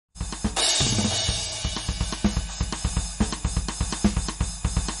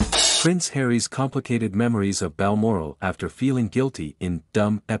Prince Harry's complicated memories of Balmoral after feeling guilty in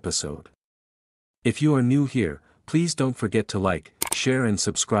Dumb episode. If you are new here, please don't forget to like, share and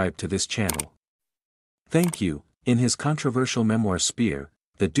subscribe to this channel. Thank you. In his controversial memoir Spear,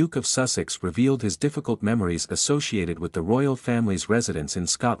 the Duke of Sussex revealed his difficult memories associated with the royal family's residence in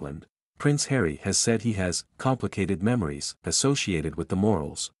Scotland. Prince Harry has said he has complicated memories associated with the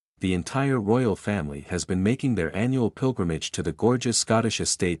Morals. The entire royal family has been making their annual pilgrimage to the gorgeous Scottish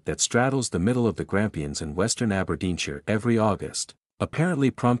estate that straddles the middle of the Grampians in western Aberdeenshire every August,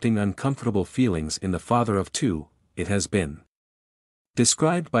 apparently prompting uncomfortable feelings in the father of two. It has been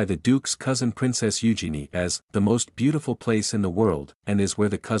described by the Duke's cousin Princess Eugenie as the most beautiful place in the world and is where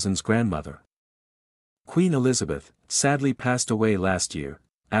the cousin's grandmother, Queen Elizabeth, sadly passed away last year.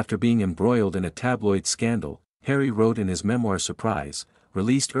 After being embroiled in a tabloid scandal, Harry wrote in his memoir Surprise,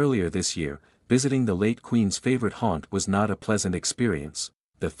 released earlier this year, visiting the late Queen's favorite haunt was not a pleasant experience.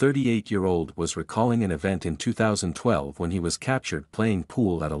 The 38-year-old was recalling an event in 2012 when he was captured playing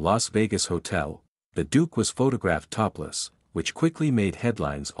pool at a Las Vegas hotel. The Duke was photographed topless, which quickly made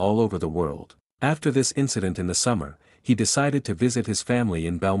headlines all over the world. After this incident in the summer, he decided to visit his family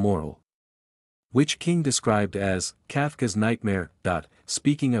in Balmoral, which King described as Kafka's nightmare.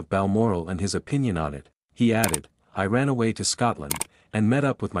 Speaking of Balmoral and his opinion on it, he added, "I ran away to Scotland, and met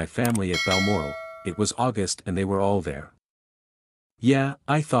up with my family at Balmoral. It was August and they were all there. Yeah,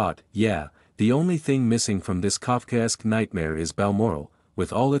 I thought, yeah, the only thing missing from this Kafkaesque nightmare is Balmoral,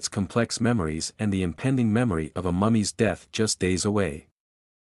 with all its complex memories and the impending memory of a mummy's death just days away."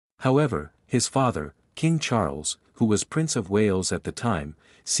 However, his father, King Charles, who was Prince of Wales at the time,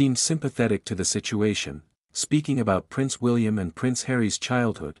 seemed sympathetic to the situation. Speaking about Prince William and Prince Harry's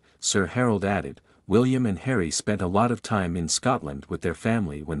childhood, Sir Harold added, "William and Harry spent a lot of time in Scotland with their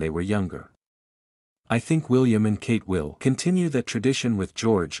family when they were younger. I think William and Kate will continue that tradition with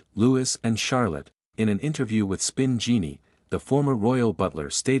George, Louis and Charlotte." In an interview with Spin Genie, the former royal butler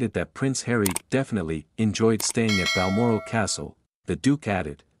stated that Prince Harry definitely enjoyed staying at Balmoral Castle. The Duke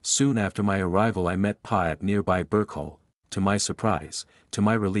added, "Soon after my arrival I met Pa at nearby Birkhall. To my surprise, to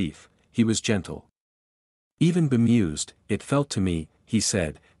my relief, he was gentle, even bemused. It felt to me," he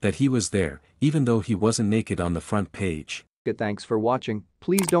said, "that he was there, even though he wasn't naked on the front page." Thanks for watching.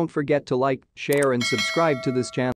 Please don't forget to like, share and subscribe to this channel.